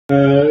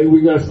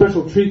We got a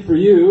special treat for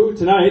you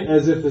tonight,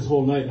 as if this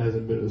whole night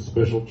hasn't been a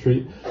special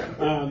treat.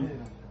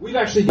 We've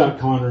actually got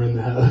Connor in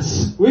the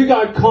house. We've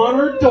got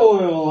Connor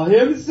Doyle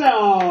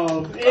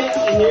himself.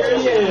 And here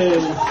he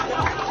is.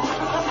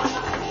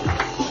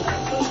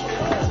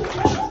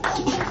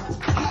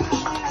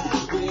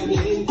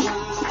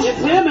 It's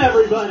him,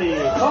 everybody.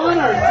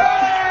 Connor.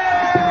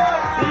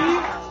 See?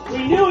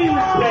 We knew he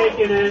was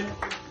taking it.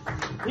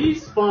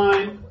 He's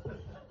fine.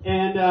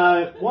 And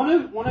one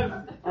of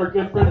our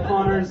good friend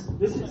Connor's,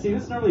 this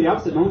is normally the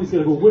opposite. Normally he's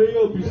gonna go way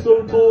up, he's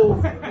so tall.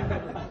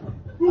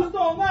 Who's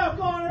tall now,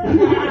 Connor?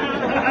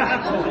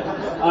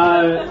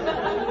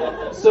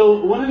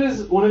 So one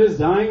of his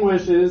dying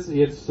wishes,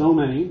 he had so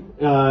many,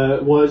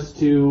 was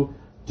to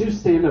do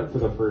stand-up for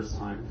the first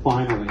time,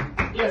 finally.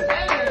 Yes.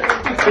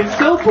 It's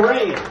so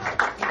brave.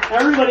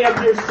 Everybody up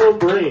here is so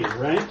brave,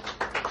 right?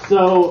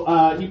 So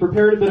he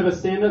prepared a bit of a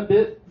stand-up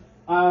bit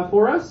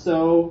for us,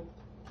 so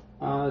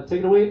take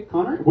it away,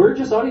 Connor. We're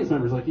just audience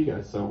members like you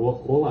guys, so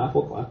we'll laugh,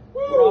 we'll clap.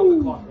 We're off the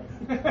clock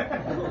right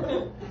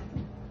now.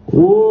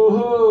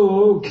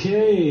 Whoa,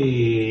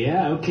 okay.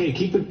 Yeah, okay,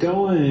 keep it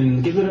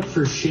going. Give it up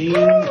for Shane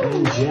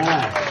and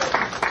Jack.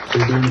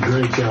 They're doing a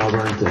great job,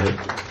 aren't they?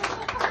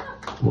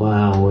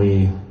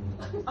 Wowee.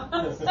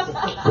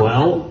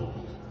 Well,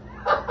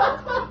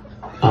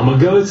 I'm a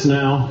ghost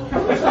now.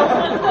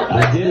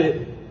 I did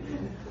it.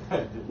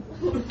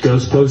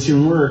 Ghost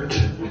potion worked.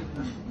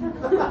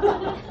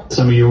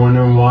 Some of you are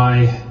wondering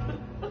why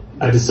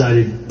I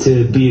decided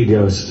to be a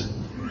ghost.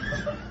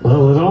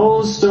 Well, it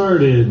all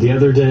started the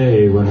other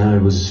day when I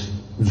was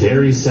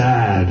very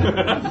sad.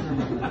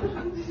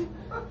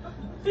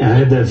 I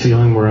had that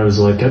feeling where I was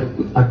like,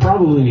 I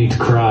probably need to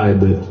cry,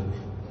 but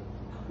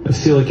I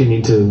feel like I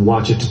need to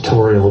watch a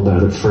tutorial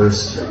about it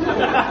first.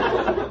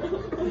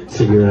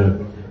 Figure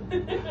out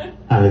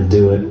how to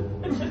do it.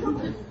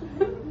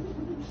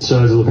 So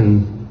I was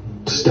looking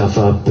stuff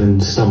up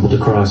and stumbled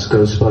across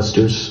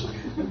Ghostbusters.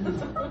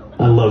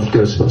 I loved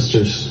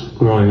Ghostbusters.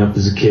 Growing up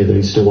as a kid, I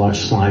used to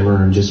watch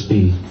Slimer and just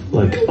be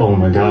like, oh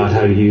my god,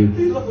 how do you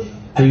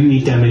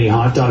eat that many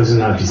hot dogs and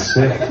not be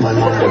sick? My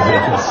mom would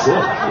make me sick if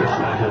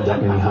I had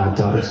that many hot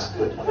dogs.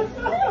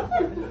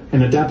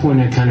 And at that point,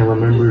 I kind of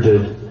remembered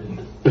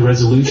the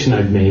resolution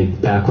I'd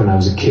made back when I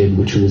was a kid,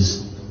 which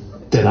was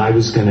that I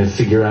was going to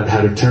figure out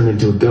how to turn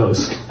into a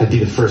ghost. I'd be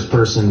the first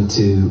person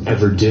to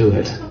ever do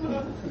it.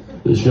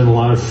 There's been a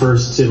lot of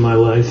firsts in my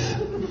life.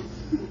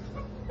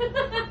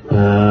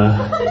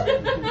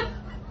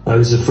 I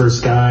was the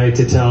first guy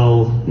to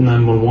tell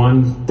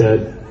 911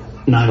 that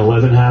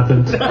 9/11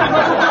 happened.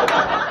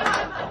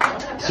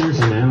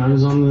 Seriously, man, I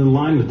was on the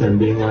line with them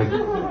being like,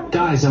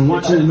 guys, I'm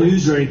watching the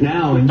news right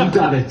now and you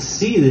gotta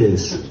see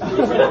this.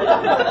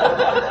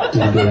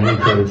 Didn't get any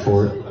credit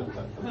for it.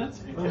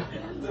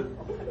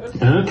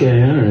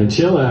 Okay, alright,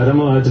 chill out. I'm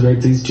allowed to make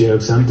these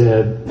jokes. I'm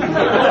dead.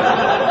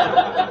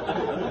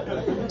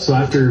 So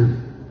after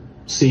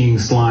seeing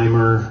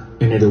Slimer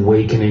and it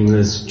awakening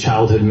this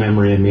childhood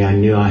memory in me, I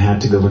knew I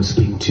had to go and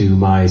speak to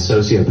my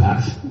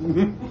sociopath.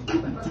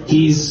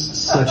 He's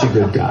such a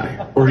good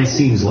guy, or he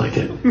seems like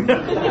it.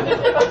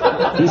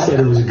 He said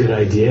it was a good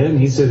idea, and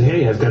he said,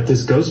 hey, I've got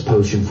this ghost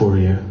potion for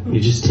you. You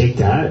just take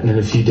that, and in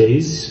a few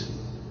days,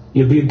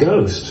 you'll be a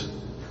ghost.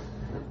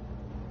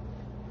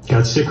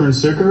 Got sicker and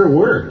sicker, it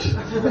worked.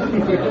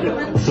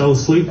 I fell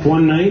asleep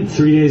one night,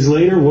 3 days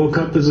later, woke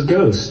up as a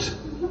ghost.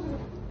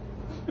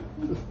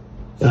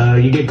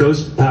 You get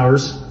ghost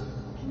powers.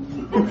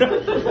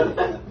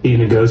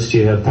 Being a ghost,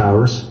 you have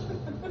powers.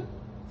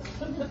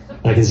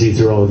 I can see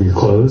through all of your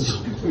clothes.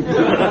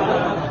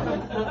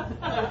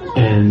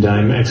 And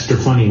I'm extra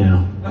funny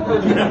now.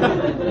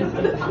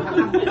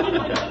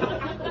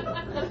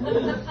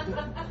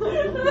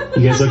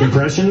 You guys like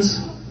impressions?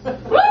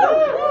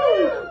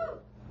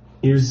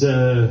 Here's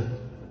an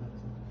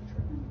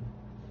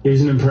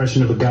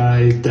impression of a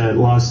guy that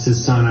lost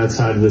his son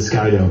outside of the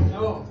Sky Dome.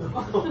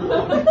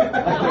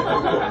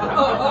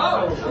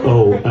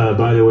 Oh,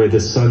 by the way, the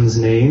son's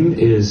name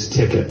is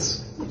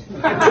Tickets.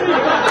 Tickets!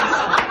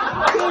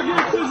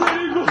 Has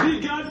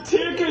anybody got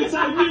tickets?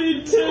 I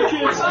need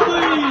tickets,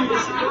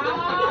 please!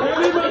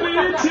 Anybody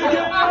need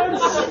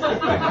tickets?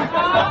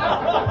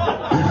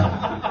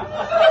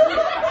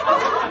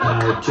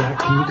 Jack,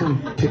 can you come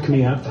pick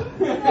me up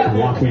and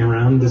walk me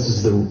around? This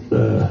is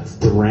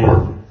the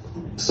ramp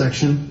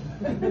section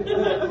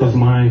of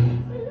my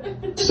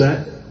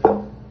set.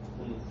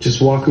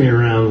 Just walk me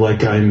around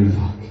like I'm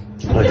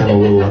a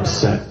little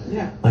upset.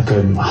 Yeah. Like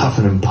I'm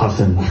huffing and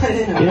puffing.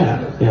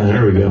 Yeah,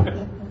 there we go.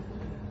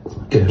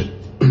 Good.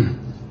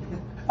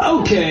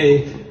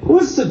 Okay,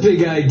 what's the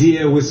big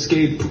idea with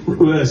escape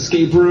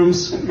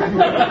rooms?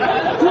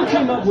 Who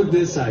came up with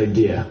this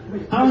idea?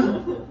 Huh?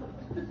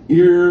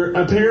 You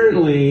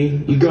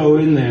go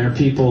in there,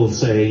 people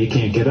say you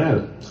can't get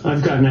out.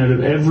 I've gotten out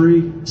of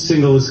every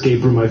single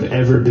escape room I've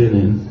ever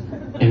been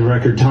in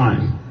record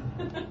time.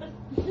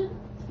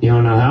 You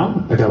wanna know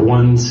how? I got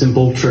one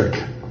simple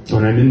trick.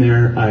 When I'm in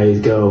there, I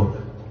go,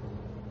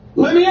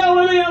 let me out,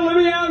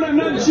 I'm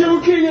not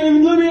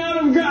joking, let me out,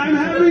 I'm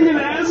having an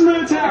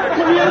asthma attack,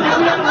 let me out.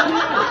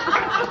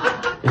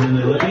 and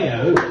they let me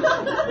out.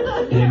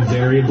 And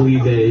invariably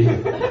they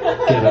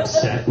get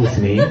upset with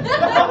me. Say,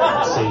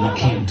 you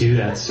can't do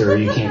that, sir.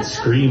 You can't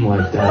scream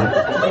like that.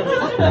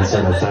 And I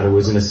said, I thought it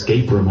was an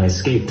escape room. I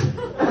escaped.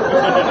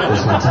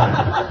 There's my time.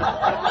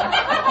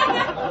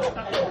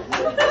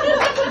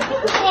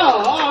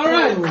 Oh, all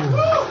right.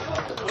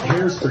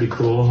 Hair's pretty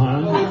cool,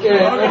 huh?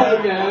 Okay. All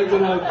right,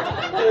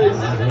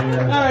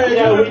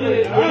 Yeah, we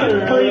did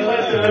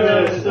pre-listen to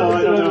this, so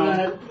I don't know.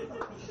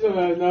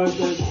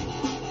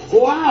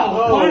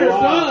 Wow, fire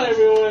wow. on,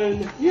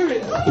 everyone. You're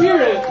in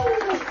spirit.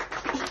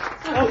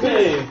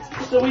 Okay,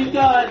 so we've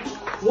got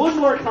one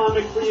more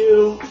comic for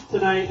you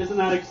tonight. Isn't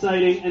that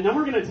exciting? And then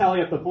we're going to tally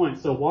up the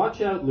points. So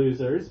watch out,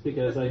 losers,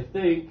 because I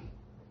think...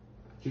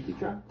 Did you keep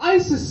track? I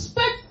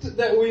suspect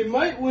that we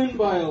might win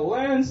by a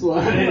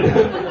landslide.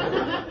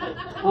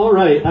 All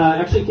right.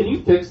 Actually, can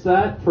you fix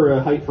that for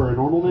a height for a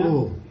normal man?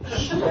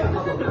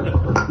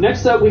 Oh.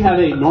 Next up, we have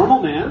a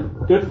normal man,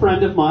 good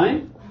friend of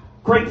mine,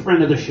 great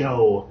friend of the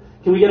show.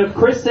 Can we get a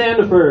Chris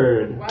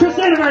Sandiford? Wow. Chris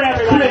Sandiford,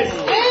 everybody!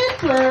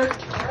 Chris Sandiford!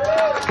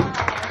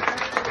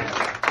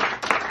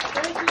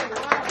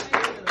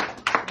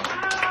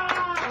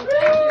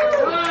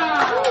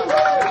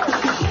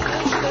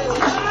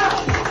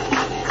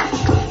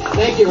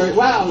 Thank you.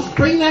 Wow,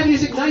 bring that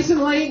music nice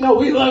and late. No,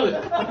 we love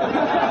it.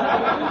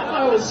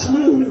 That was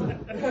smooth.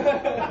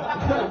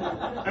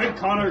 I think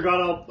Connor got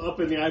up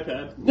in the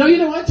iPad. No, you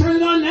know what? Turn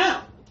it on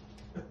now.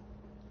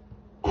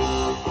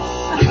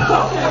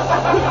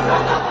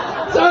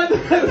 So I thought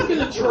it was going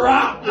to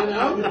drop, you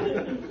know?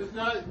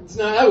 It's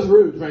not, that was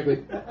rude,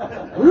 frankly.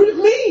 Rude of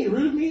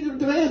me to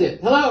demand it.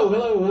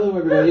 Hello,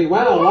 everybody.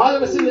 Wow, a lot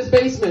of us in this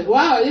basement.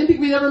 Wow, I didn't think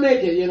we'd ever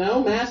make it, you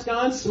know? Mask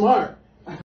on, smart.